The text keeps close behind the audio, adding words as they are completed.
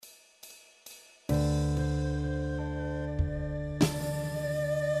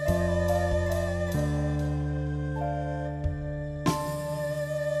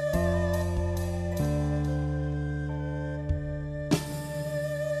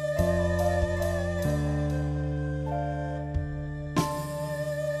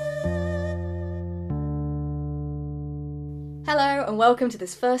and welcome to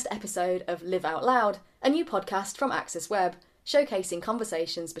this first episode of Live Out Loud, a new podcast from Access Web, showcasing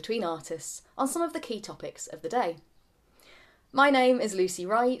conversations between artists on some of the key topics of the day. My name is Lucy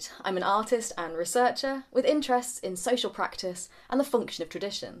Wright. I'm an artist and researcher with interests in social practice and the function of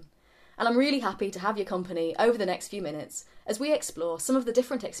tradition. And I'm really happy to have your company over the next few minutes as we explore some of the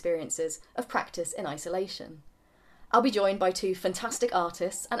different experiences of practice in isolation. I'll be joined by two fantastic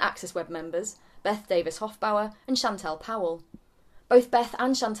artists and Access Web members, Beth Davis-Hofbauer and Chantelle Powell. Both Beth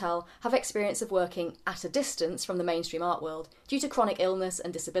and Chantelle have experience of working at a distance from the mainstream art world due to chronic illness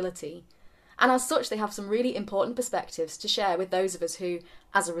and disability. And as such, they have some really important perspectives to share with those of us who,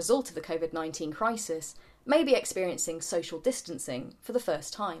 as a result of the COVID-19 crisis, may be experiencing social distancing for the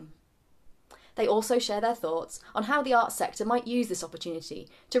first time. They also share their thoughts on how the arts sector might use this opportunity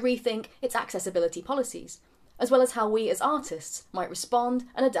to rethink its accessibility policies, as well as how we as artists might respond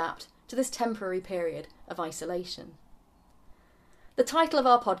and adapt to this temporary period of isolation. The title of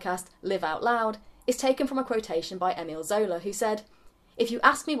our podcast, Live Out Loud, is taken from a quotation by Émile Zola, who said, "If you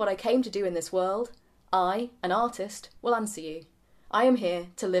ask me what I came to do in this world, I, an artist, will answer you. I am here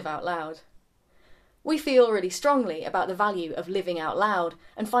to live out loud." We feel really strongly about the value of living out loud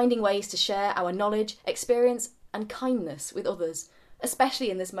and finding ways to share our knowledge, experience and kindness with others, especially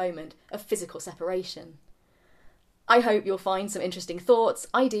in this moment of physical separation. I hope you'll find some interesting thoughts,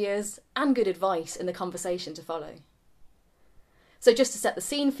 ideas and good advice in the conversation to follow. So just to set the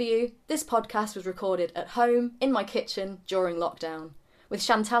scene for you, this podcast was recorded at home, in my kitchen, during lockdown, with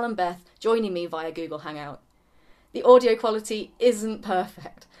Chantelle and Beth joining me via Google Hangout. The audio quality isn't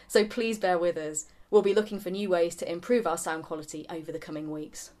perfect, so please bear with us. We'll be looking for new ways to improve our sound quality over the coming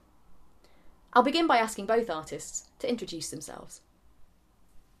weeks. I'll begin by asking both artists to introduce themselves.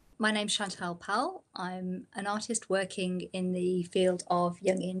 My name's Chantelle Powell. I'm an artist working in the field of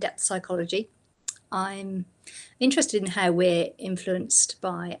Jungian depth psychology. I'm interested in how we're influenced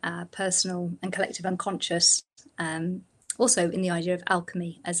by our personal and collective unconscious, also in the idea of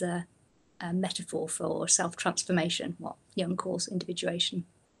alchemy as a metaphor for self-transformation, what Jung calls individuation.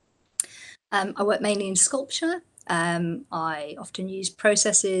 I work mainly in sculpture. I often use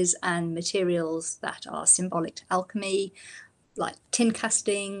processes and materials that are symbolic to alchemy, like tin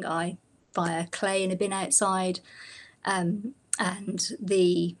casting. I fire clay in a bin outside, and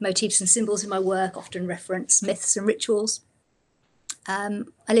the motifs and symbols in my work often reference myths and rituals. I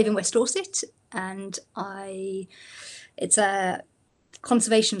live in West Dorset, and it's a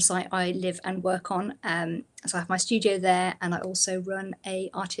conservation site I live and work on. So I have my studio there, and I also run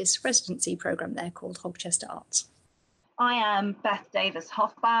a artist residency program there called Hogchester Arts. I am Beth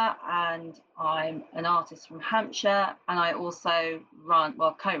Davis-Hofbauer, and I'm an artist from Hampshire, and I also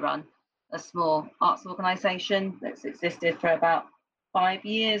co-run a small arts organisation that's existed for about 5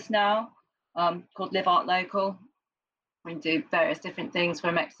 years now, called Live Art Local. We do various different things,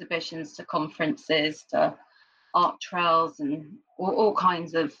 from exhibitions to conferences to art trails and all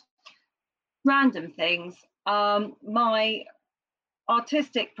kinds of random things. My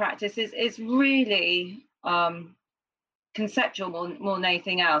artistic practice is really conceptual more than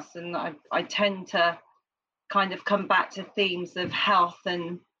anything else, and I tend to kind of come back to themes of health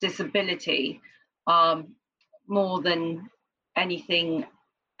and disability more than anything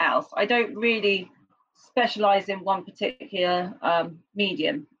else. I don't really specialize in one particular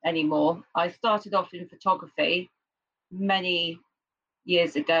medium anymore. I started off in photography many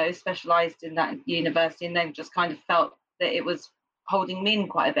years ago, specialized in that at university, and then just kind of felt that it was holding me in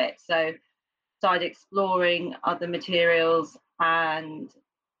quite a bit. So started exploring other materials and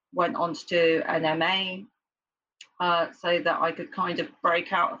went on to do an MA so that I could kind of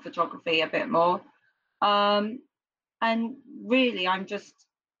break out of photography a bit more. And really, I'm just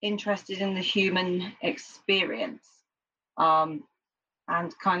interested in the human experience and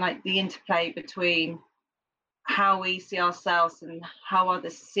kind of like the interplay between how we see ourselves and how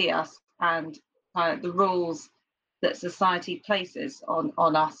others see us, and the rules that society places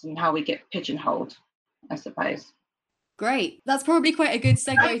on us and how we get pigeonholed, I suppose. Great. That's probably quite a good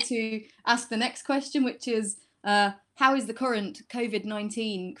segue to ask the next question, which is how is the current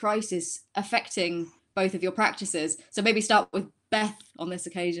COVID-19 crisis affecting both of your practices? So maybe start with Beth on this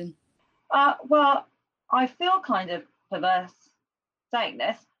occasion. Well, I feel kind of perverse saying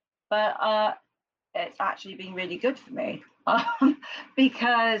this, but it's actually been really good for me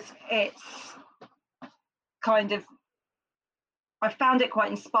because it's kind of, I found it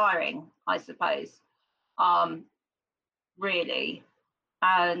quite inspiring, I suppose, really.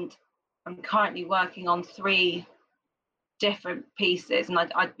 And I'm currently working on 3 different pieces, and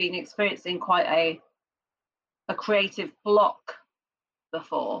I'd been experiencing quite a creative block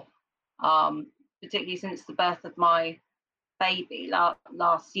before, particularly since the birth of my baby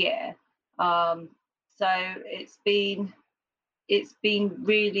last year. So it's been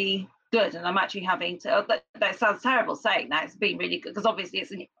really good, and I'm actually having to. That sounds terrible saying that. It's been really good because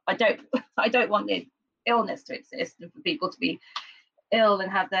obviously I don't want the illness to exist and for people to be ill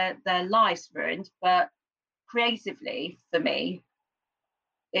and have their lives ruined. But creatively, for me,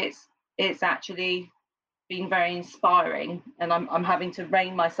 it's actually been very inspiring, and I'm having to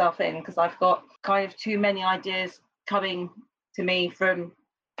rein myself in because I've got kind of too many ideas coming to me from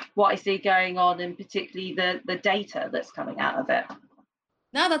what I see going on, and particularly the data that's coming out of it.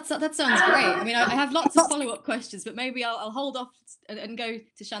 No, that sounds great. I mean, I have lots of follow-up questions, but maybe I'll hold off and go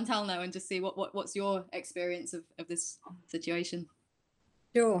to Chantal now and just see what's your experience of this situation.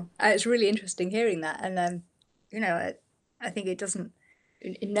 Sure. It's really interesting hearing that. And, I think it doesn't,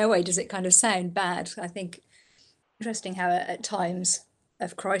 in no way does it kind of sound bad. I think interesting how at times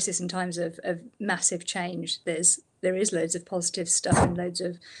of crisis and times of massive change, there is loads of positive stuff and loads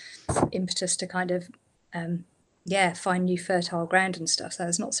of impetus to kind of, find new fertile ground and stuff. So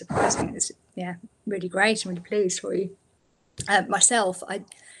it's not surprising. It's, really great. I'm really pleased for you. Myself,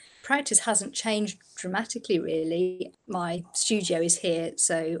 practice hasn't changed dramatically, really. My studio is here,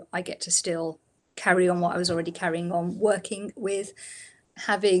 so I get to still carry on what I was already carrying on. Working with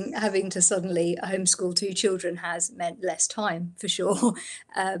having to suddenly homeschool 2 children has meant less time for sure,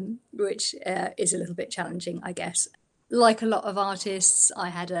 which is a little bit challenging, I guess. Like a lot of artists, I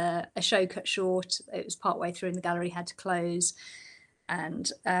had a show cut short. It was partway through and the gallery had to close,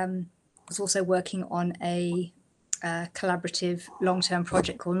 and was also working on a collaborative long-term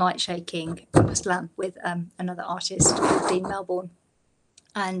project called Night Shaking in West Lam with another artist called Dean Melbourne.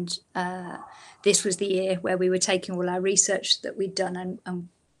 And this was the year where we were taking all our research that we'd done and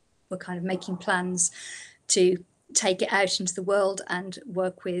were kind of making plans to take it out into the world and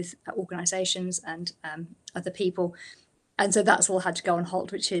work with organisations and other people. And so that's all had to go on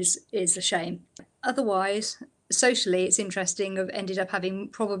hold, which is a shame. Otherwise, socially, it's interesting. I've ended up having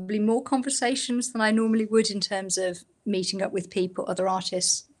probably more conversations than I normally would in terms of meeting up with people, other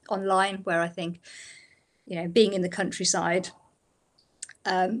artists online, where I think, being in the countryside,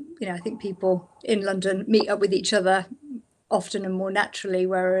 I think people in London meet up with each other often and more naturally,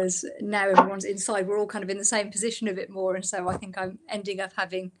 whereas now everyone's inside. We're all kind of in the same position a bit more. And so I think I'm ending up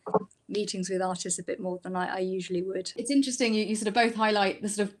having meetings with artists a bit more than I usually would. It's interesting. You sort of both highlight the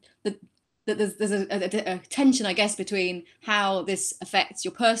sort of that there's a tension, I guess, between how this affects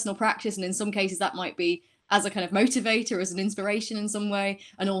your personal practice, and in some cases that might be as a kind of motivator, as an inspiration in some way,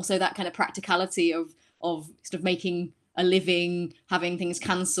 and also that kind of practicality of sort of making a living, having things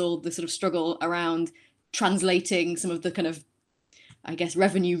cancelled, the sort of struggle around translating some of the kind of, I guess,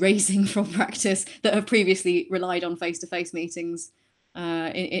 revenue raising from practice that have previously relied on face-to-face meetings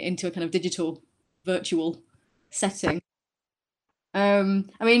into a kind of digital, virtual setting. I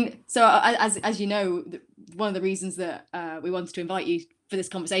mean, so as you know, one of the reasons that we wanted to invite you for this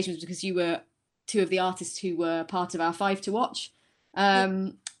conversation was because you were 2 of the artists who were part of our 5 to Watch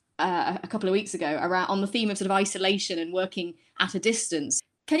a couple of weeks ago, around on the theme of sort of isolation and working at a distance.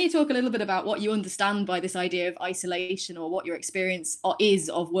 Can you talk a little bit about what you understand by this idea of isolation, or what your experience is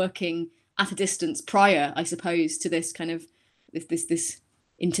of working at a distance prior, I suppose, to this kind of this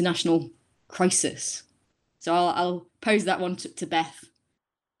international crisis? So I'll pose that one to Beth.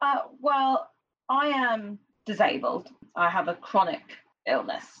 Well, I am disabled. I have a chronic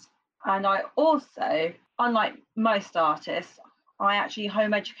illness. And I also, unlike most artists, I actually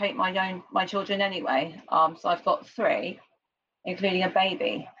home educate my children anyway. So I've got 3, including a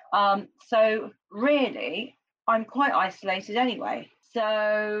baby. So really, I'm quite isolated anyway.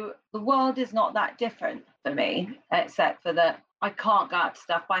 So the world is not that different for me, except for that I can't go out to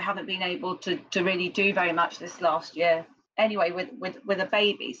stuff. I haven't been able to really do very much this last year anyway with a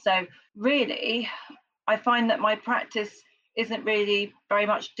baby. So really, I find that my practice isn't really very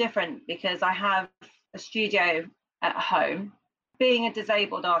much different because I have a studio at home. Being a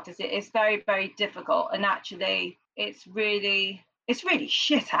disabled artist, it is very, very difficult. And actually, it's really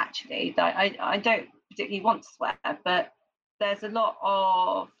shit, actually. I don't particularly want to swear, but there's a lot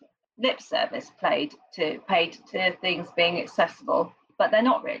of lip service paid to things being accessible, but they're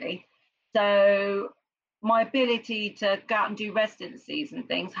not really. So my ability to go out and do residencies and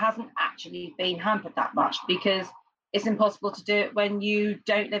things hasn't actually been hampered that much, because it's impossible to do it when you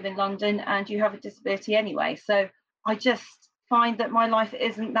don't live in London and you have a disability anyway. So I just find that my life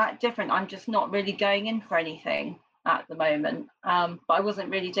isn't that different. I'm just not really going in for anything at the moment. But I wasn't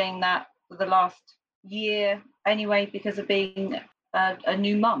really doing that for the last year anyway, because of being a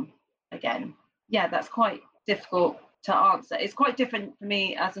new mum again. Yeah, that's quite difficult to answer. It's quite different for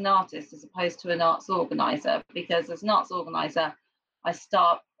me as an artist as opposed to an arts organizer, because as an arts organizer,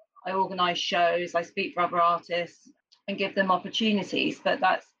 I organize shows, I speak for other artists and give them opportunities, but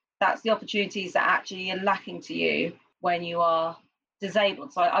that's the opportunities that actually are lacking to you when you are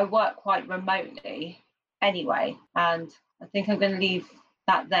disabled. So I work quite remotely anyway, and I think I'm going to leave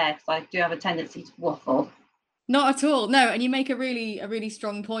that there because I do have a tendency to waffle. Not at all, no. And you make a really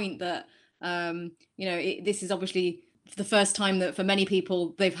strong point that this is obviously the first time that for many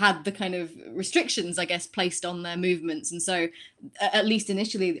people they've had the kind of restrictions, I guess, placed on their movements. And so at least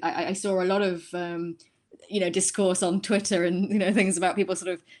initially I saw a lot of discourse on Twitter and things about people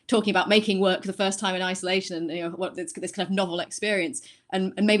sort of talking about making work for the first time in isolation, and what this kind of novel experience,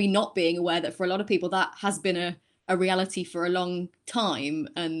 and maybe not being aware that for a lot of people that has been a reality for a long time.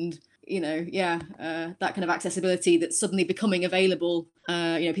 And that kind of accessibility that's suddenly becoming available,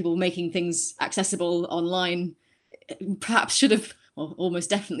 people making things accessible online, perhaps should have, or almost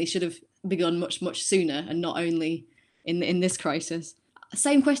definitely should have begun much sooner, and not only in this crisis.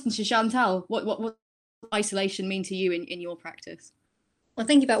 Same question to Chantal. What does isolation mean to you in your practice? Well,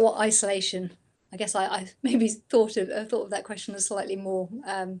 thinking about what isolation, I guess I maybe thought of that question in a slightly more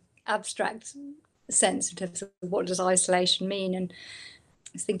abstract sense in terms of what does isolation mean, and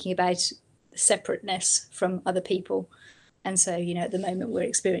I was thinking about separateness from other people. And so, at the moment we're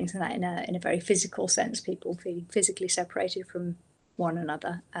experiencing that in a very physical sense, people feeling physically separated from one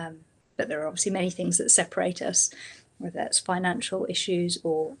another. But there are obviously many things that separate us, whether that's financial issues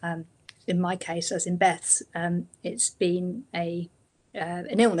or, in my case, as in Beth's, it's been an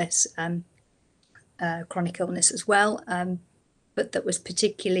illness, chronic illness as well, but that was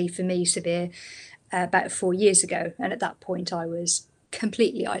particularly for me severe about 4 years ago. And at that point I was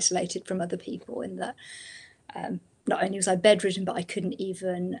completely isolated from other people, in that not only was I bedridden, but I couldn't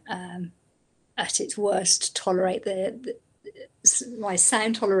even, at its worst, tolerate my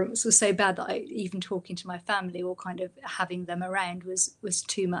sound tolerance was so bad that even talking to my family or kind of having them around was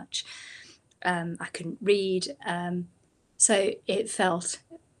too much. I couldn't read, so it felt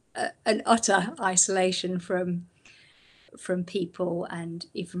an utter isolation from people, and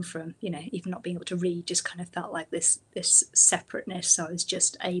even from even not being able to read, just kind of felt like this separateness. So I was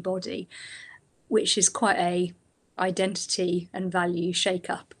just a body, which is quite a identity and value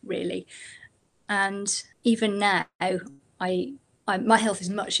shake-up, really. And even now my health is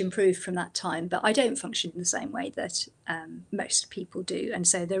much improved from that time, but I don't function in the same way that most people do. And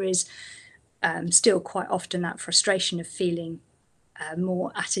so there is still quite often that frustration of feeling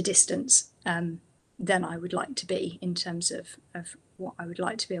more at a distance than I would like to be, in terms of what I would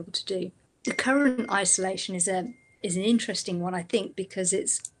like to be able to do. The current isolation is an interesting one, I think, because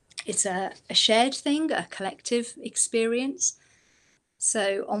it's a shared thing, a collective experience.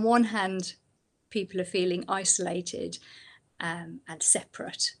 So on one hand, people are feeling isolated and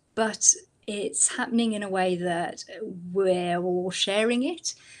separate, but it's happening in a way that we're all sharing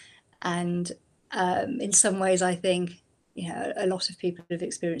it. And in some ways, I think, a lot of people have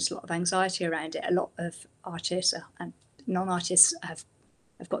experienced a lot of anxiety around it. A lot of artists and non-artists have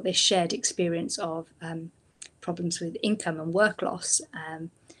got this shared experience of problems with income and work loss,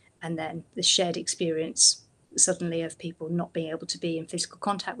 and then the shared experience suddenly of people not being able to be in physical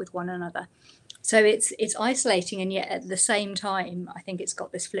contact with one another. So it's isolating, and yet at the same time, I think it's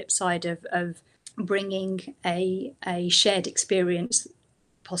got this flip side of bringing a shared experience,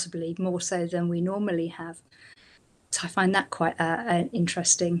 possibly more so than we normally have. So I find that quite an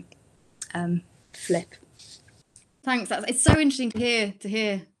interesting flip. Thanks. It's so interesting to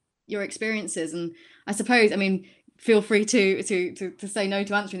hear your experiences, and I suppose, feel free to say no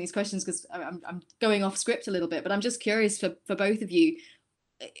to answering these questions, because I'm going off script a little bit, but I'm just curious for both of you,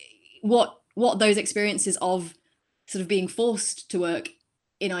 what those experiences of sort of being forced to work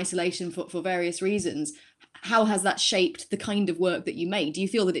in isolation for various reasons, how has that shaped the kind of work that you make? Do you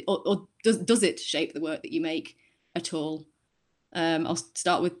feel that it, or does it shape the work that you make at all? I'll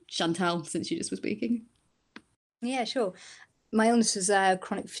start with Chantal, since you just were speaking. Yeah, sure. My illness was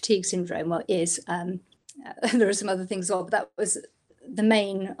chronic fatigue syndrome. Well, it is. There are some other things as well, but that was the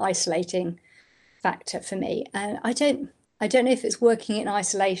main isolating factor for me. And I don't know if it's working in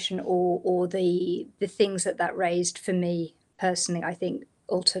isolation or the things that raised for me personally, I think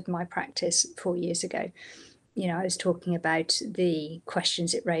altered my practice 4 years ago. I was talking about the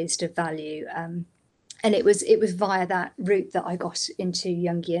questions it raised of value, and it was via that route that I got into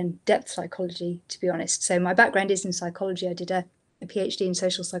Jungian depth psychology, to be honest. So my background is in psychology. I did a PhD in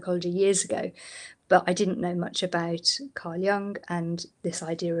social psychology years ago, but I didn't know much about Carl Jung and this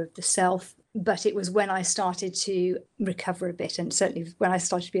idea of the self. But it was when I started to recover a bit, and certainly when I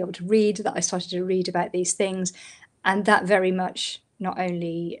started to be able to read, that I started to read about these things. And that very much not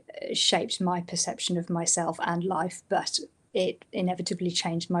only shaped my perception of myself and life, but it inevitably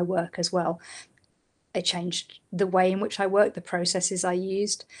changed my work as well. It changed the way in which I worked, the processes I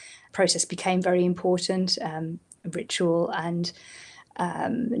used. Process became very important, ritual, and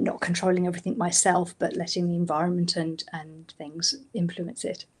not controlling everything myself, but letting the environment and things influence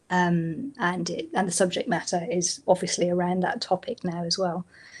it. And the subject matter is obviously around that topic now as well.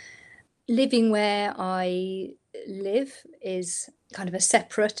 Living where I live is kind of a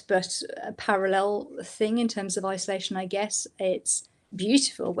separate but a parallel thing in terms of isolation, I guess. It's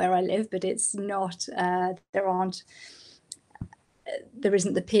beautiful where I live, but it's not, there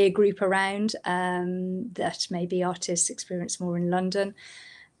isn't the peer group around that maybe artists experience more in London.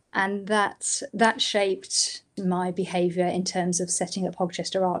 And that shaped my behaviour in terms of setting up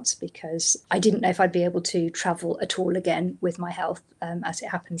Hogchester Arts, because I didn't know if I'd be able to travel at all again with my health. As it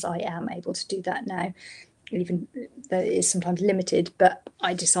happens, I am able to do that now, even though it is sometimes limited. But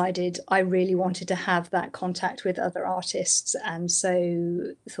I decided I really wanted to have that contact with other artists, and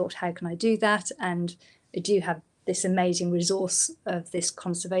so thought, how can I do that? And I do have this amazing resource of this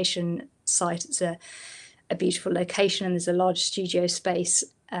conservation site. It's a beautiful location, and there's a large studio space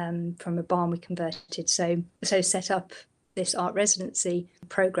from a barn we converted. So set up this art residency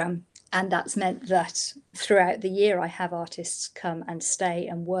program, and that's meant that throughout the year I have artists come and stay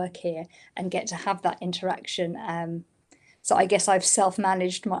and work here and get to have that interaction. So I guess I've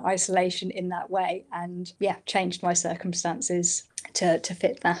self-managed my isolation in that way, and changed my circumstances to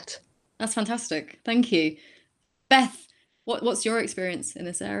fit that. That's fantastic. Thank you. Beth, what's your experience in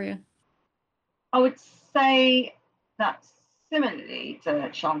this area? I would say that similarly to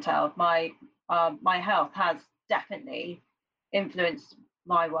Chantal, my health has definitely influenced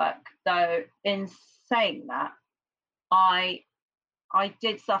my work. Though in saying that, I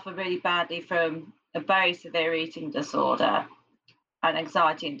did suffer really badly from a very severe eating disorder and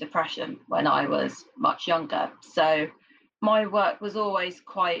anxiety and depression when I was much younger. So my work was always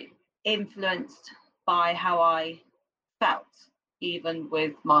quite influenced by how I felt, even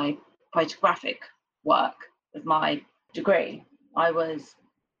with my photographic work, with my degree. I was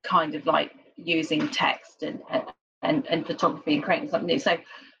kind of like using text and photography and creating something new. So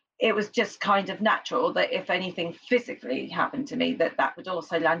it was just kind of natural that if anything physically happened to me, that would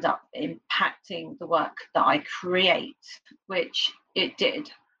also land up impacting the work that I create, which it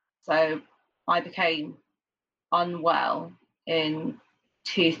did. So I became unwell in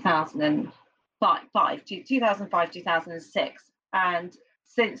 2005, 2006. And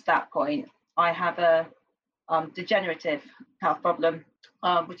since that point, I have a degenerative health problem,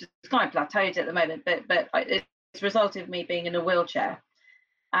 which is kind of plateaued at the moment, but it's resulted in me being in a wheelchair.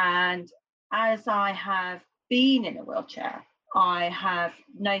 And as I have been in a wheelchair, I have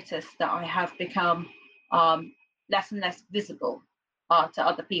noticed that I have become less and less visible to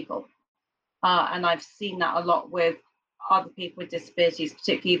other people. And I've seen that a lot with other people with disabilities,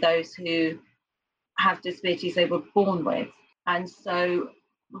 particularly those who have disabilities they were born with. And so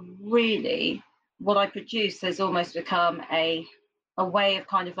really what I produce has almost become a way of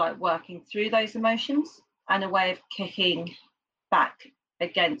kind of like working through those emotions and a way of kicking back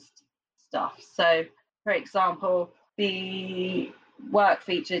against stuff. So for example, the work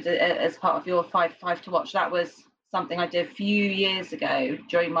featured as part of your five to watch, that was something I did a few years ago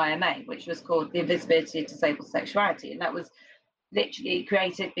during my MA, which was called The Invisibility of Disabled Sexuality. And that was literally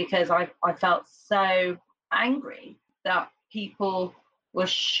created because I felt so angry that people were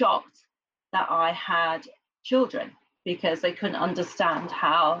shocked that I had children, because they couldn't understand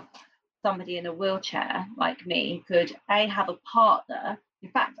how somebody in a wheelchair like me could have a partner. In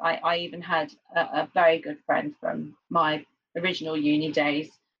fact, I even had a very good friend from my original uni days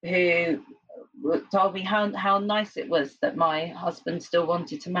who told me how nice it was that my husband still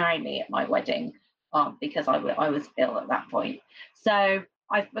wanted to marry me at my wedding, because I was ill at that point. So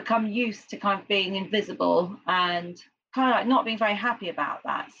I've become used to kind of being invisible and kind of like not being very happy about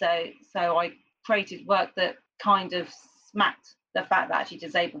that. So I created work that kind of smacked the fact that actually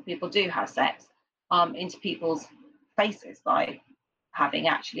disabled people do have sex into people's faces by having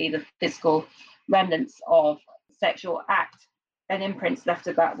actually the physical remnants of sexual act and imprints left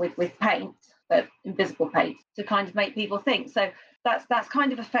of that with paint, but invisible paint, to kind of make people think. So that's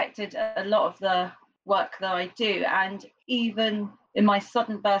kind of affected a lot of the work that I do. And even in my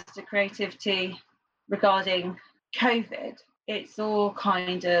sudden burst of creativity regarding COVID, it's all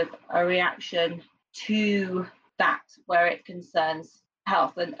kind of a reaction to that, where it concerns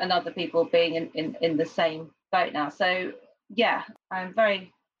health and other people being in the same boat now. So yeah, I'm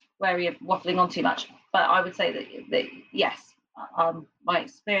very wary of waffling on too much, but I would say that yes, my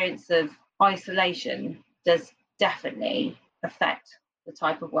experience of isolation does definitely affect the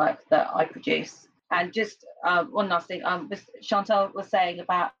type of work that I produce. And just one last thing, Chantal was saying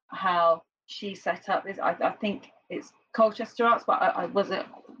about how she set up this. I think it's Colchester Arts, but I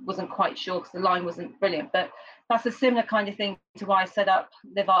wasn't quite sure because the line wasn't brilliant. But that's a similar kind of thing to why I set up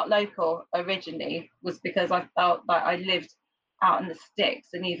Live Art Local originally, was because I felt like I lived out in the sticks,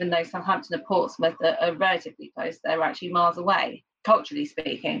 and even though Southampton and Portsmouth are relatively close, they're actually miles away, culturally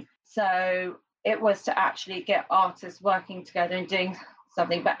speaking. So it was to actually get artists working together and doing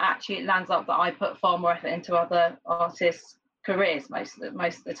something, but actually it lands up that I put far more effort into other artists' careers most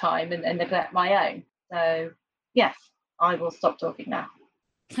of the time, and neglect my own. So yes, I will stop talking now.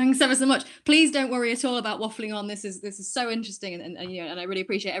 Thanks ever so much. Please don't worry at all about waffling on. This is so interesting, and I really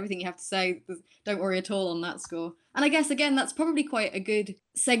appreciate everything you have to say. Don't worry at all on that score. And I guess again, that's probably quite a good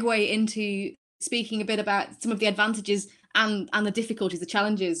segue into speaking a bit about some of the advantages and the difficulties, the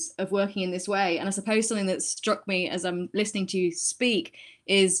challenges of working in this way. And I suppose something that struck me as I'm listening to you speak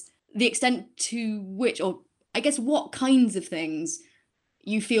is the extent to which, or I guess what kinds of things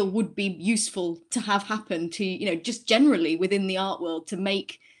you feel would be useful to have happen to, just generally within the art world to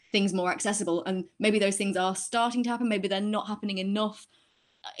make things more accessible. And maybe those things are starting to happen, maybe they're not happening enough.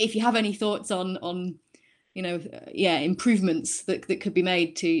 If you have any thoughts on improvements that could be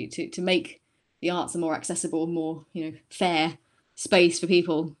made to make the arts a more accessible, more fair space for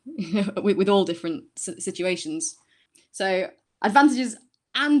people with all different situations. So advantages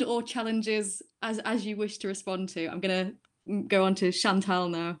and or challenges as you wish to respond to. I'm going to go on to Chantal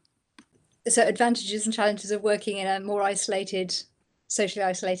now. So advantages and challenges of working in a more socially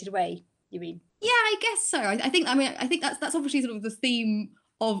isolated way, you mean? Yeah, I guess so. I think that's obviously sort of the theme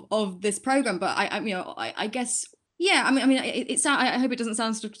of this program. But I guess, yeah. I hope it doesn't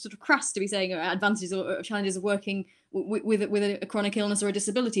sound sort of crass to be saying advantages or challenges of working with a chronic illness or a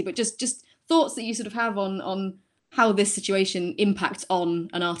disability, but just thoughts that you sort of have on how this situation impacts on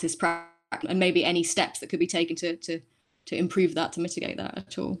an artist's practice, and maybe any steps that could be taken to improve that, to mitigate that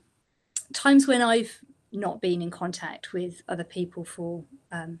at all. Times when I've not been in contact with other people for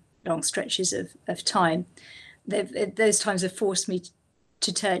long stretches of time, those times have forced me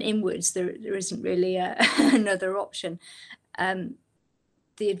to turn inwards. There isn't really another option.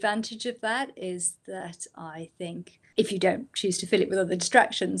 The advantage of that is that I think if you don't choose to fill it with other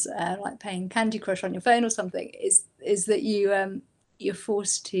distractions, like playing Candy Crush on your phone or something, is that you're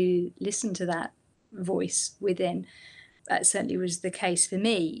forced to listen to that voice within. That certainly was the case for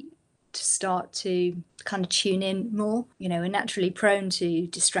me, to start to kind of tune in more. We're naturally prone to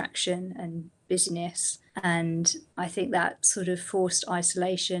distraction and busyness. And I think that sort of forced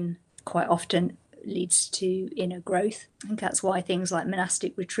isolation quite often leads to inner growth. I think that's why things like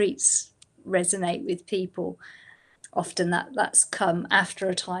monastic retreats resonate with people. Often that's come after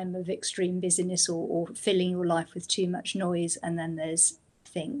a time of extreme busyness or filling your life with too much noise. And then there's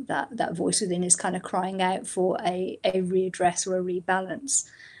that voice within is kind of crying out for a readdress or a rebalance.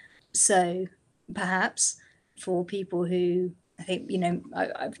 So perhaps for people who, I think,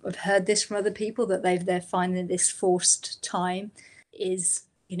 I've heard this from other people, that they're finding this forced time is,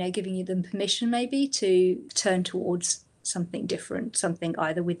 giving them permission maybe to turn towards something different, something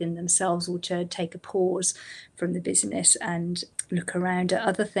either within themselves, or to take a pause from the busyness and look around at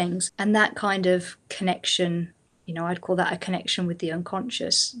other things. And that kind of connection, I'd call that a connection with the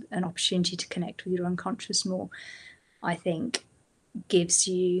unconscious, an opportunity to connect with your unconscious more, I think gives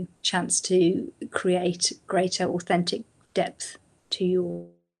you a chance to create greater authentic depth to your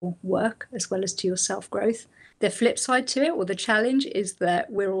work as well as to your self-growth. The flip side to it, or the challenge, is that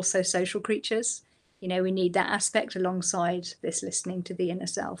we're also social creatures. We need that aspect alongside this listening to the inner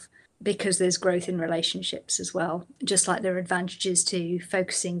self, because there's growth in relationships as well. Just like there are advantages to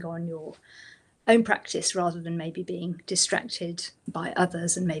focusing on your own practice rather than maybe being distracted by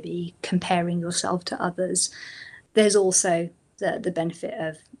others and maybe comparing yourself to others, there's also the benefit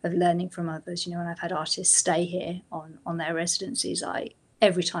of learning from others. And I've had artists stay here on their residencies.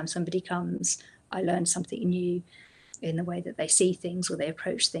 Every time somebody comes, I learn something new in the way that they see things, or they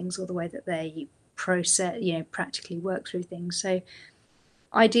approach things, or the way that they process, practically work through things. So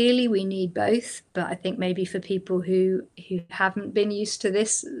ideally we need both, but I think maybe for people who haven't been used to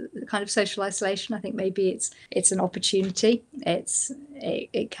this kind of social isolation, I think maybe it's an opportunity.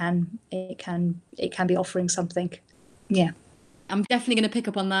 It can be offering something. Yeah. I'm definitely going to pick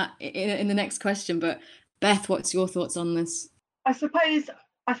up on that in the next question, but Beth, what's your thoughts on this? I suppose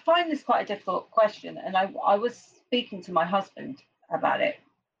I find this quite a difficult question, and I was speaking to my husband about it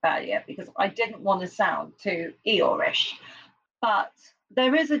earlier because I didn't want to sound too Eeyore-ish, but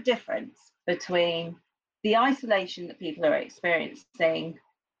there is a difference between the isolation that people are experiencing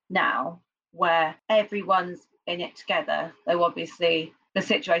now, where everyone's in it together, though obviously the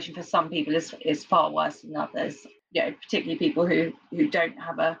situation for some people is far worse than others. Particularly people who don't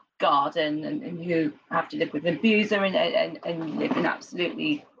have a garden and who have to live with an abuser and live in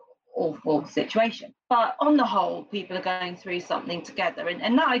absolutely awful situation. But on the whole, people are going through something together,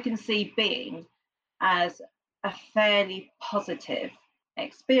 and that I can see being as a fairly positive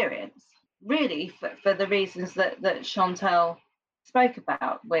experience, really, for the reasons that Chantal spoke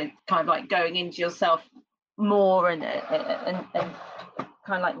about, with kind of like going into yourself more and kind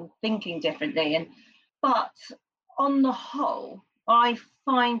of like thinking differently. But on the whole, I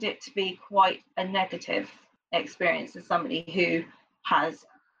find it to be quite a negative experience as somebody who has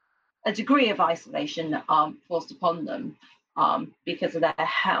a degree of isolation forced upon them because of their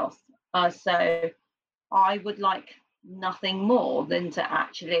health. So I would like nothing more than to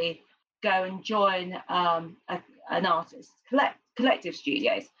actually go and join an artist's collective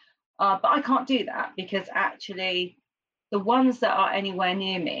studios. But I can't do that because actually the ones that are anywhere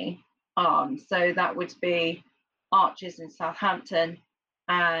near me, so that would be Arches in Southampton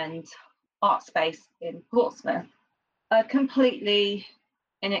and Art Space in Portsmouth, are completely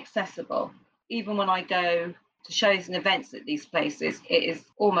inaccessible. Even when I go to shows and events at these places, it is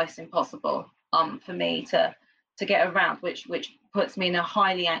almost impossible for me to get around, which puts me in a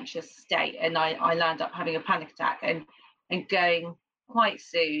highly anxious state, and I land up having a panic attack and going quite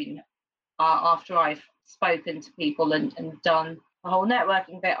soon after I've spoken to people and done the whole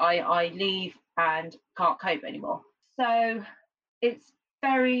networking bit. I leave and can't cope anymore. So it's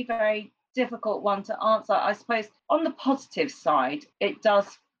very, very difficult one to answer. I suppose on the positive side, it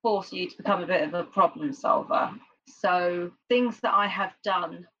does force you to become a bit of a problem solver. So things that I have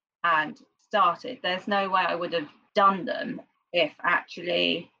done and started, there's no way I would have done them if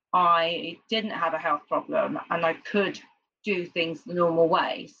actually I didn't have a health problem and I could do things the normal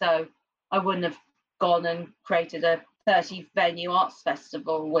way. So I wouldn't have gone and created a 30 venue arts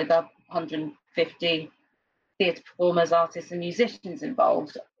festival with 150 theatre performers, artists and musicians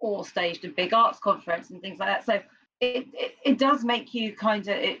involved, or staged a big arts conference and things like that. So it does make you kind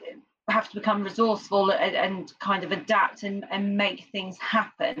of have to become resourceful and kind of adapt and make things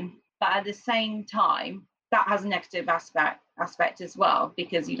happen. But at the same time, that has a negative aspect as well,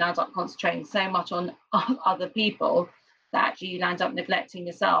 because you land up concentrating so much on other people that actually you land up neglecting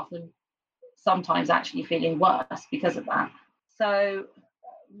yourself and sometimes actually feeling worse because of that. So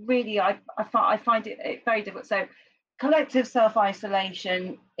really, I find it very difficult. So collective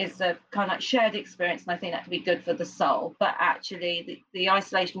self-isolation is a kind of like shared experience, and I think that can be good for the soul. But actually the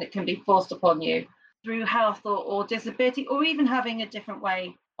isolation that can be forced upon you through health or disability, or even having a different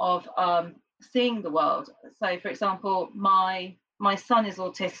way of seeing the world. So for example, my son is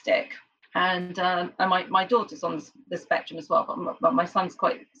autistic, and my daughter's on the spectrum as well, but my son's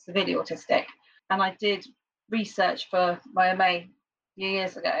quite severely autistic. And I did research for my MA a few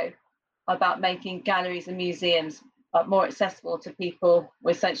years ago about making galleries and museums more accessible to people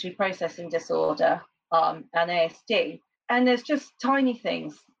with sensory processing disorder and ASD. And there's just tiny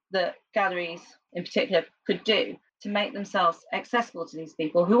things that galleries in particular could do to make themselves accessible to these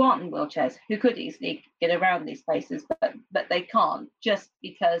people who aren't in wheelchairs, who could easily get around these places, but they can't, just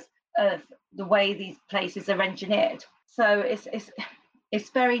because of the way these places are engineered. So it's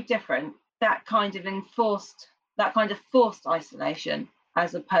very different, that kind of forced isolation,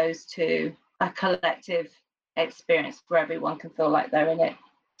 as opposed to a collective experience where everyone can feel like they're in it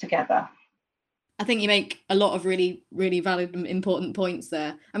together. I think you make a lot of really, really valid and important points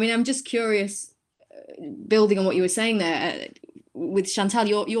there. I mean, I'm just curious, building on what you were saying there, with Chantal,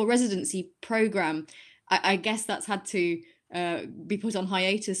 your residency program, I guess that's had to be put on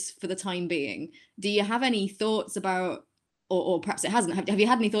hiatus for the time being. Do you have any thoughts about, or perhaps it hasn't, have you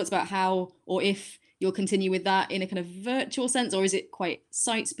had any thoughts about how or if you'll continue with that in a kind of virtual sense, or is it quite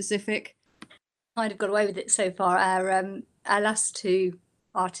site specific? Kind of got away with it so far. Our last two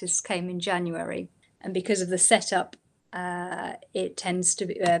artists came in January, and because of the setup, it tends to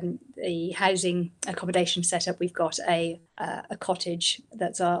be the housing accommodation setup. We've got a cottage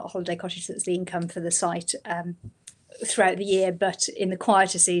that's our holiday cottage, that's the income for the site throughout the year, but in the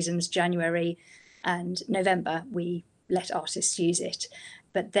quieter seasons, January and November, we let artists use it.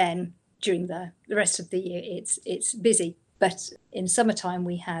 But then during the rest of the year, it's busy. But in summertime,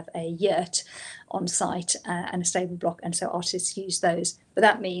 we have a yurt on site and a stable block, and so artists use those. But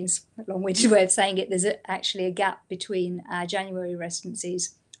that means, a long-winded way of saying it, there's actually a gap between our January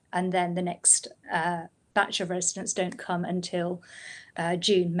residencies and then the next batch of residents don't come until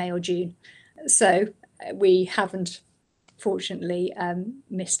May or June. So we haven't fortunately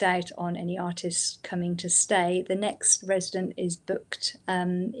missed out on any artists coming to stay. The next resident is booked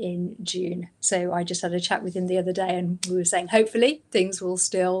in June. So I just had a chat with him the other day, and we were saying hopefully things will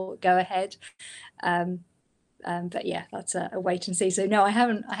still go ahead. But yeah, that's a wait and see. So no, I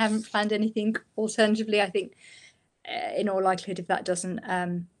haven't planned anything alternatively. I think in all likelihood, if that doesn't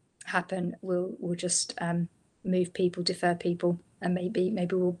happen, we'll just move people, defer people, and maybe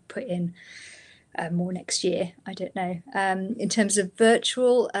we'll put in more next year. I don't know. In terms of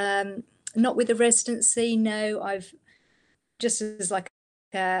virtual, not with the residency. No, I've just as like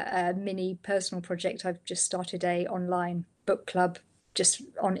a mini personal project. I've just started a online book club just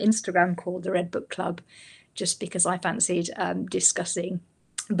on Instagram called the Red Book Club, just because I fancied discussing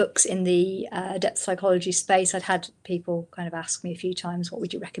books in the depth psychology space. I'd had people kind of ask me a few times, what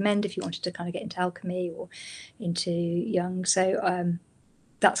would you recommend if you wanted to kind of get into alchemy or into Jung? So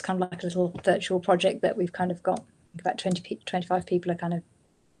that's kind of like a little virtual project that we've kind of got. About 25 people are kind of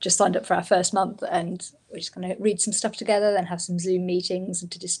just signed up for our first month, and we're just going to read some stuff together, then have some Zoom meetings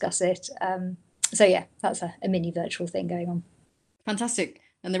and to discuss it. So yeah, that's a mini virtual thing going on. Fantastic.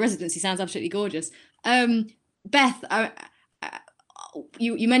 And the residency sounds absolutely gorgeous. Beth,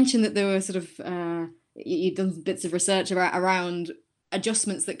 you mentioned that there were sort of you've done bits of research around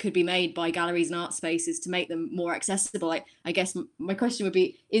adjustments that could be made by galleries and art spaces to make them more accessible. I guess my question would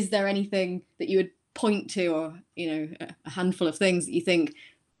be, is there anything that you would point to, or a handful of things that you think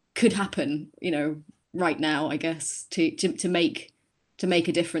could happen right now, I guess, to make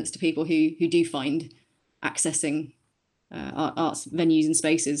a difference to people who do find accessing arts venues and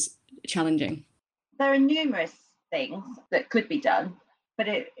spaces challenging? There are numerous things that could be done, but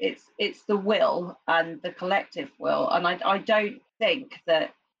it's the will and the collective will. And I don't think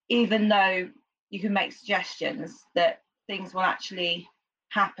that, even though you can make suggestions, that things will actually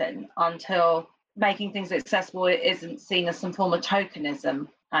happen until making things accessible isn't seen as some form of tokenism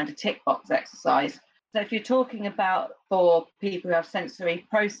and a tick box exercise. So if you're talking about for people who have sensory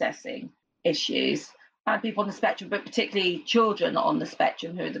processing issues, and people on the spectrum, but particularly children on the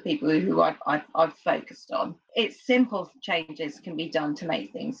spectrum, who are the people who I've focused on, it's simple changes can be done to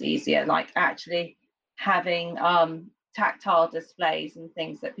make things easier, like actually having tactile displays and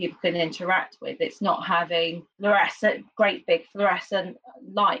things that people can interact with. It's not having great big fluorescent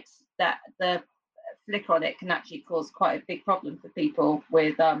lights that the flicker on it can actually cause quite a big problem for people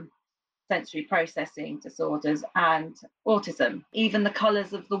with sensory processing disorders and autism. Even the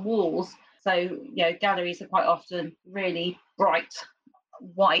colours of the walls. So, galleries are quite often really bright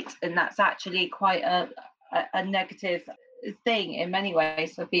white, and that's actually quite a negative thing in many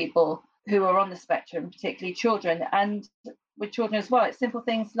ways for people who are on the spectrum, particularly children. And with children as well, it's simple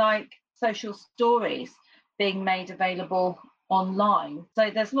things like social stories being made available online. So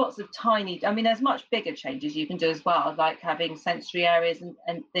there's lots of there's much bigger changes you can do as well, like having sensory areas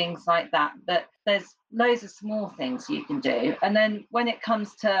and things like that. But there's loads of small things you can do. And then when it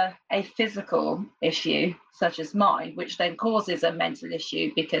comes to a physical issue, such as mine, which then causes a mental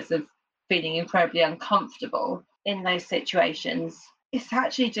issue because of feeling incredibly uncomfortable in those situations, it's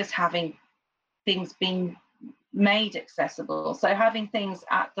actually just having things being made accessible. So having things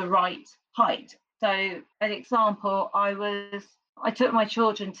at the right height. So an example, I took my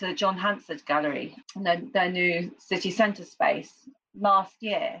children to John Hansard Gallery, and their new city centre space last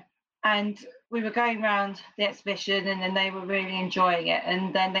year. And we were going around the exhibition, and then they were really enjoying it.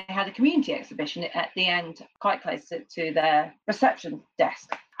 And then they had a community exhibition at the end, quite close to their reception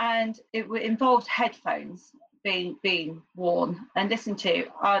desk. And it involved headphones being worn and listened to.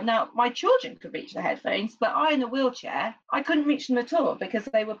 Now, my children could reach the headphones, but I, in a wheelchair, I couldn't reach them at all because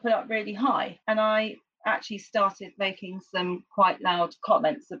they were put up really high. And I actually started making some quite loud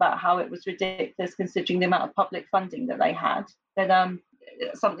comments about how it was ridiculous, considering the amount of public funding that they had, that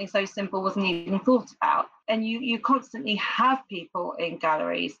something so simple wasn't even thought about. And you constantly have people in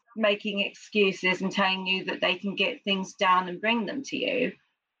galleries making excuses and telling you that they can get things down and bring them to you.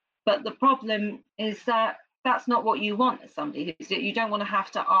 But the problem is that that's not what you want as somebody. You don't want to have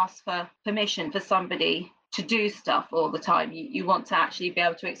to ask for permission for somebody to do stuff all the time. You want to actually be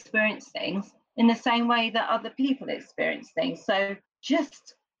able to experience things in the same way that other people experience things. So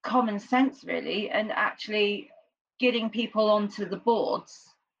just common sense, really, and actually getting people onto the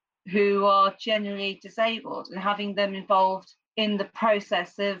boards who are generally disabled and having them involved in the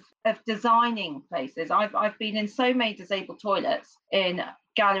process of designing places. I've been in so many disabled toilets in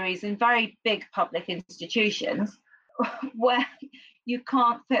galleries in very big public institutions where you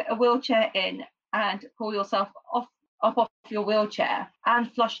can't fit a wheelchair in and pull yourself off up off your wheelchair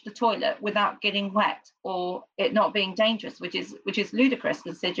and flush the toilet without getting wet or it not being dangerous, which is ludicrous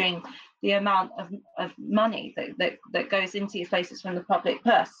considering the amount of money that goes into these places from the public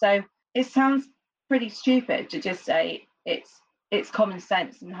purse. So it sounds pretty stupid to just say it's common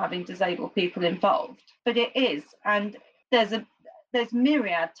sense and having disabled people involved, but it is. And there's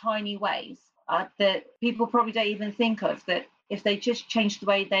myriad tiny ways that people probably don't even think of, that if they just changed the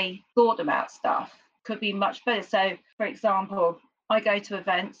way they thought about stuff, could be much better. So, for example, I go to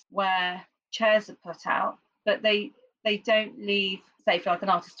events where chairs are put out, but they don't leave, say for like an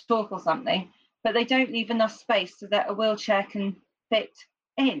artist talk or something, but they don't leave enough space so that a wheelchair can fit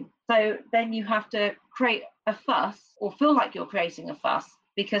in. So then you have to create a fuss or feel like you're creating a fuss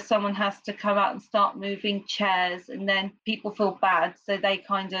because someone has to come out and start moving chairs, and then people feel bad, so they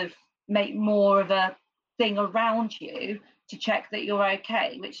kind of make more of a thing around you to check that you're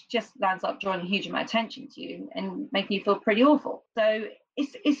okay, which just lands up drawing a huge amount of attention to you and making you feel pretty awful. So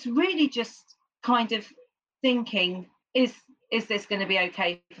it's really just kind of thinking, is this going to be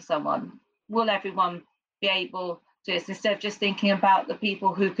okay for someone? Will everyone be able to do this, instead of just thinking about the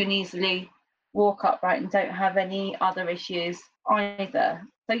people who can easily walk upright and don't have any other issues either.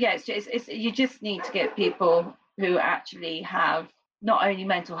 So yeah, it's you just need to get people who actually have not only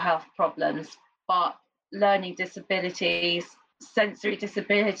mental health problems but learning disabilities, sensory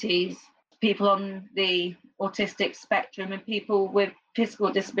disabilities, people on the autistic spectrum, and people with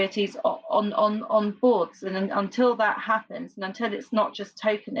physical disabilities on boards. And until that happens, and until it's not just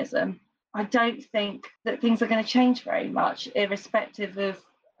tokenism, I don't think that things are going to change very much, irrespective of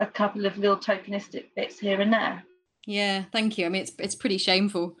a couple of little tokenistic bits here and there. Yeah, thank you. I mean, it's pretty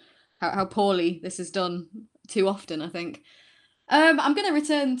shameful how poorly this is done too often, I think. I'm going to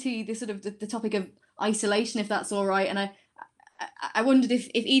return to the sort of the topic of isolation, if that's all right. And I wondered if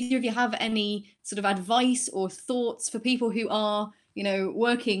either of you have any sort of advice or thoughts for people who are,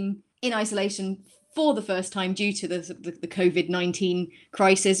 working in isolation for the first time due to the COVID-19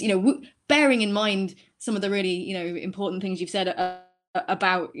 crisis, bearing in mind some of the really, important things you've said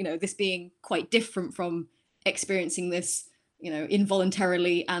about, this being quite different from experiencing this,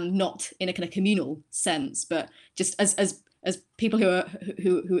 involuntarily and not in a kind of communal sense, but just as people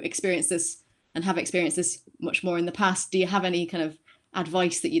who experience this and have experienced this much more in the past, do you have any kind of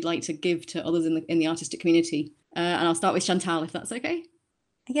advice that you'd like to give to others in the artistic community? And I'll start with Chantal, if that's okay.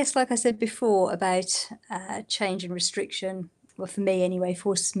 I guess, like I said before about change and restriction, well, for me anyway,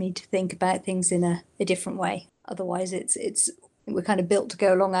 forces me to think about things in a different way. Otherwise, we're kind of built to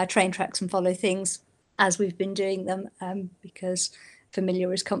go along our train tracks and follow things as we've been doing them, because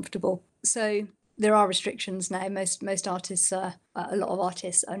familiar is comfortable. So there are restrictions now. Most artists, a lot of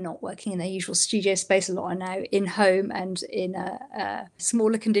artists are not working in their usual studio space. A lot are now in home and in a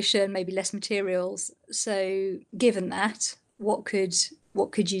smaller condition, maybe less materials. So given that, what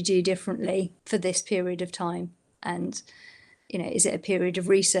could you do differently for this period of time? And is it a period of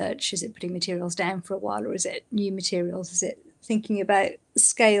research? Is it putting materials down for a while, or is it new materials? Is it thinking about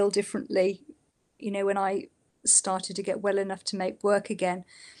scale differently? When I started to get well enough to make work again,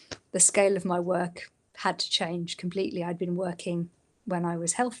 the scale of my work had to change completely. I'd been working when I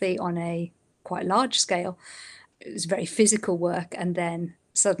was healthy on a quite large scale. It was very physical work, and then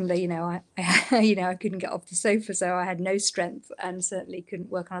suddenly, I couldn't get off the sofa, so I had no strength, and certainly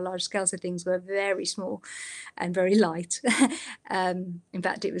couldn't work on a large scale. So things were very small and very light. In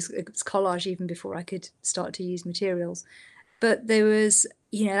fact, it was collage even before I could start to use materials. But there was,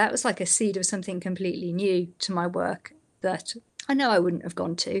 that was like a seed of something completely new to my work that I know I wouldn't have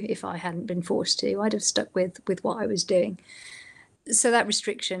gone to if I hadn't been forced to. I'd have stuck with what I was doing. So that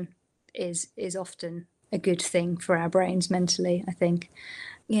restriction is often a good thing for our brains mentally, I think.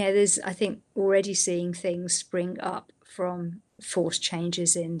 There's, I think, already seeing things spring up from forced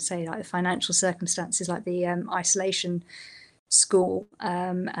changes in, say, like the financial circumstances, like the isolation school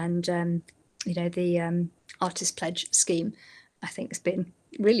and the Artist Pledge scheme. I think it's been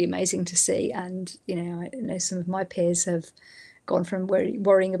really amazing to see. And, I know some of my peers have gone from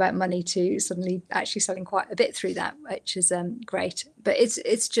worrying about money to suddenly actually selling quite a bit through that, which is great. But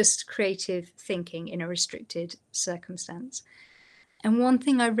it's just creative thinking in a restricted circumstance. And one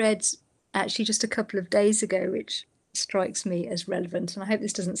thing I read actually just a couple of days ago, which strikes me as relevant, and I hope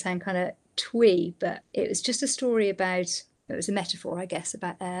this doesn't sound kind of twee, but it was just a story about, it was a metaphor, I guess,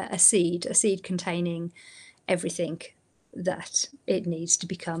 about a seed containing everything that it needs to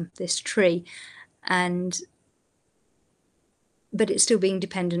become this tree. But it's still being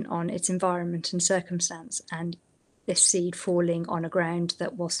dependent on its environment and circumstance, and this seed falling on a ground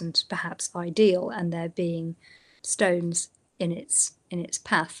that wasn't perhaps ideal, and there being stones in its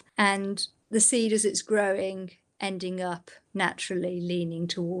path. And the seed, as it's growing ending up naturally leaning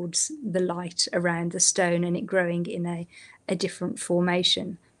towards the light around the stone and it growing in a different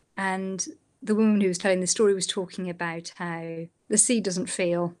formation. And the woman who was telling the story was talking about how the seed doesn't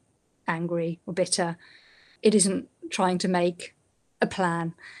feel angry or bitter. It isn't trying to make a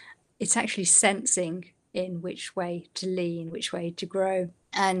plan. It's actually sensing in which way to lean, which way to grow.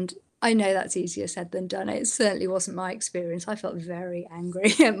 And I know that's easier said than done. It certainly wasn't my experience. I felt very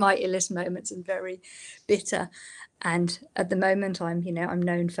angry at my illest moments and very bitter. And at the moment, I'm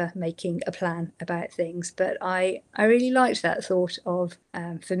known for making a plan about things. But I really liked that thought of,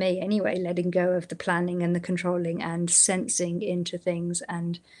 for me anyway, letting go of the planning and the controlling and sensing into things.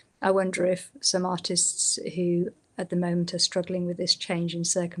 And I wonder if some artists who at the moment are struggling with this change in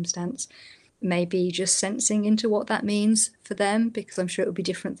circumstance maybe just sensing into what that means for them, because I'm sure it will be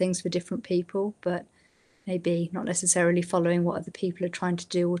different things for different people, but maybe not necessarily following what other people are trying to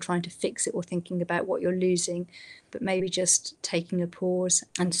do or trying to fix it or thinking about what you're losing, but maybe just taking a pause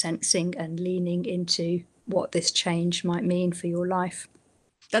and sensing and leaning into what this change might mean for your life.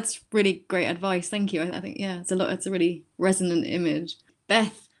 That's really great advice. Thank you. I think, yeah, it's a really resonant image.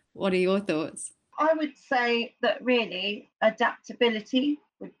 Beth, what are your thoughts? I would say that really adaptability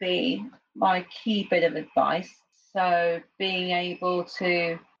would be my key bit of advice. So being able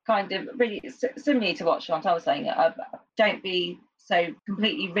to kind of really, similarly to what Chantal was saying, don't be so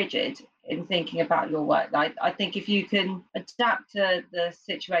completely rigid in thinking about your work. I think if you can adapt to the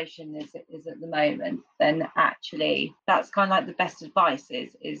situation as it is at the moment, then actually that's kind of like the best advice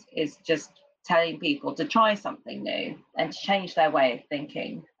is just telling people to try something new and to change their way of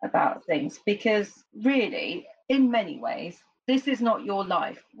thinking about things, because really, in many ways, this is not your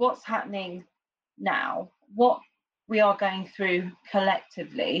life. What's happening now, what we are going through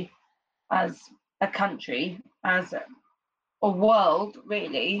collectively as a country, as a world,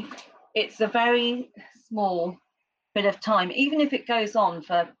 really, it's a very small bit of time. Even if it goes on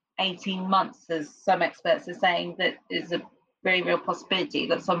for 18 months, as some experts are saying, that is a very real possibility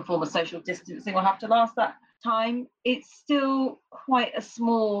that some form of social distancing will have to last that time, it's still quite a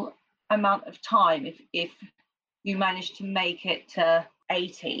small amount of time if you manage to make it to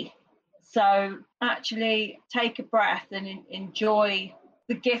 80. So actually take a breath and enjoy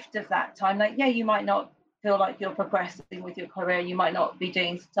the gift of that time. Like, yeah, you might not feel like you're progressing with your career, you might not be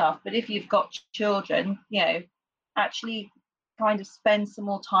doing stuff, but if you've got children, actually kind of spend some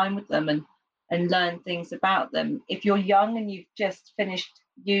more time with them and learn things about them. If you're young and you've just finished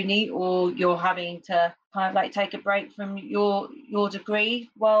uni, or you're having to kind of like take a break from your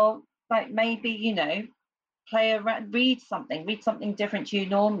degree, well, like maybe read something different you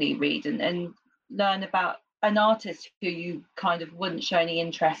normally read, and learn about an artist who you kind of wouldn't show any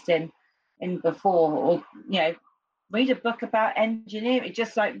interest in before, or read a book about engineering.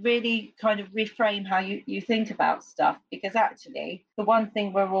 Just like really kind of reframe how you think about stuff, because actually the one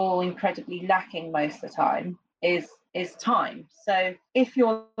thing we're all incredibly lacking most of the time is time. So if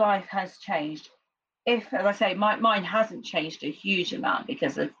your life has changed, if, as I say, mine hasn't changed a huge amount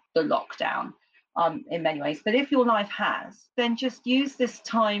because of the lockdown in many ways, but if your life has, then just use this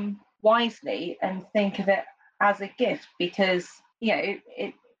time wisely and think of it as a gift, because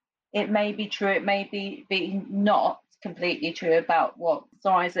it may be true, it may be not completely true about what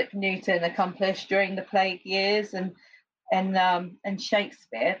Sir Isaac Newton accomplished during the plague years and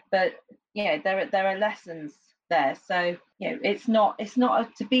Shakespeare, but there are lessons there. So it's not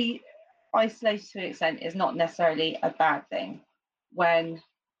to be isolated to an extent is not necessarily a bad thing when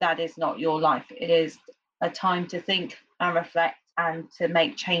that is not your life. It is a time to think and reflect and to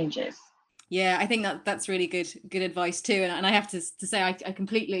make changes. Yeah, I think that's really good advice too, and I have to say I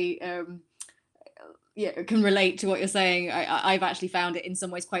completely can relate to what you're saying. I've actually found it in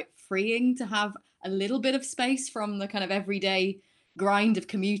some ways quite freeing to have a little bit of space from the kind of everyday grind of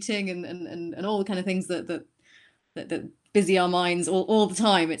commuting and all the kind of things that busy our minds all the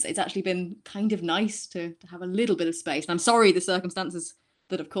time. It's actually been kind of nice to have a little bit of space. And I'm sorry the circumstances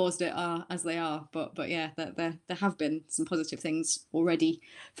that have caused it are as they are, but yeah, there have been some positive things already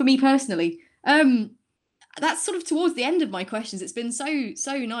for me personally. That's sort of towards the end of my questions. It's been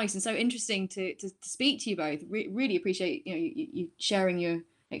so nice and so interesting to speak to you both. Really appreciate you sharing your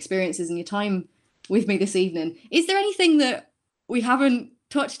experiences and your time with me this evening. Is there anything that we haven't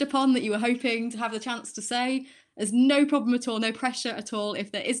touched upon that you were hoping to have the chance to say? There's no problem at all, no pressure at all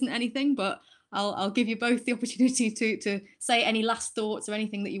if there isn't anything, but I'll give you both the opportunity to say any last thoughts or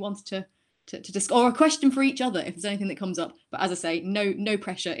anything that you wanted to discuss, or a question for each other if there's anything that comes up. But as I say, no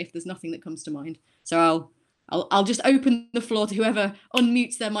pressure if there's nothing that comes to mind. So I'll just open the floor to whoever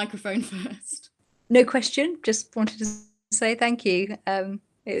unmutes their microphone first. No question, just wanted to say thank you. It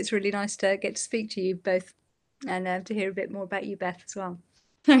was really nice to get to speak to you both. and to hear a bit more about you, Beth, as well.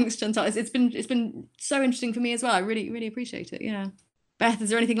 Thanks, Chantal. It's been so interesting for me as well. I really appreciate it. Yeah. Beth, is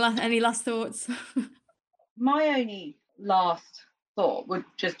there anything any last thoughts? My only last thought would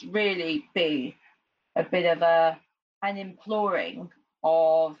just really be a bit of an imploring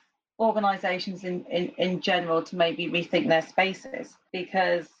of organisations in general to maybe rethink their spaces,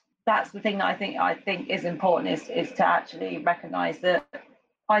 because that's the thing that I think is important, is to actually recognise that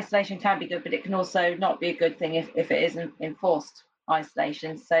isolation can be good, but it can also not be a good thing if it isn't enforced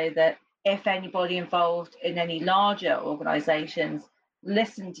isolation. So that if anybody involved in any larger organisations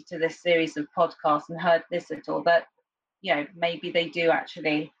listened to this series of podcasts and heard this at all, that maybe they do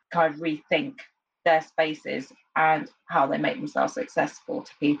actually kind of rethink their spaces and how they make themselves accessible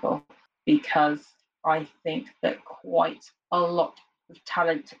to people, because I think that quite a lot of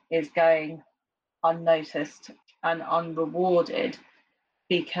talent is going unnoticed and unrewarded,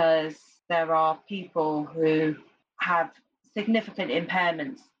 because there are people who have significant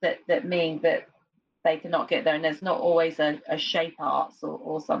impairments that mean that they cannot get there, and there's not always a shape arts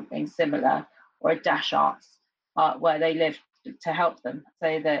or something similar, or a dash arts where they live to help them.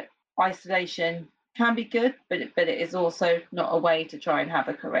 So that isolation can be good, but it is also not a way to try and have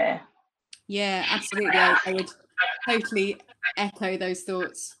a career. Yeah, absolutely. I would totally echo those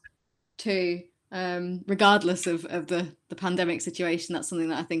thoughts too. Regardless of the pandemic situation, that's something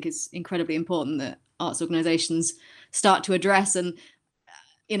that I think is incredibly important that arts organisations start to address. And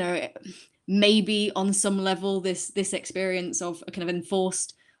maybe on some level this experience of a kind of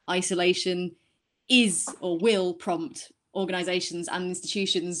enforced isolation is or will prompt organisations and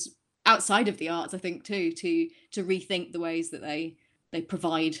institutions outside of the arts, I think, too, to rethink the ways that they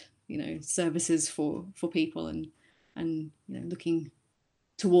provide services for people, and looking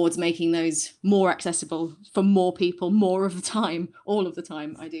towards making those more accessible for more people, more of the time, all of the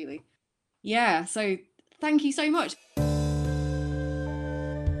time, ideally. Yeah, so thank you so much.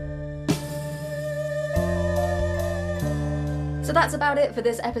 So that's about it for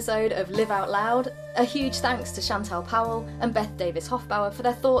this episode of Live Out Loud. A huge thanks to Chantal Powell and Beth Davis Hofbauer for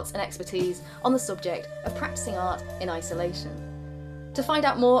their thoughts and expertise on the subject of practicing art in isolation. To find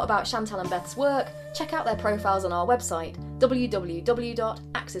out more about Chantal and Beth's work, check out their profiles on our website,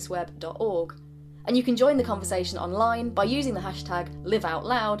 www.accessweb.org. And you can join the conversation online by using the hashtag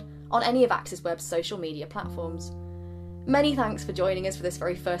LiveOutLoud on any of AccessWeb's social media platforms. Many thanks for joining us for this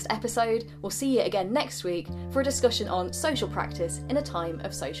very first episode. We'll see you again next week for a discussion on social practice in a time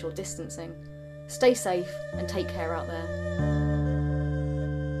of social distancing. Stay safe and take care out there.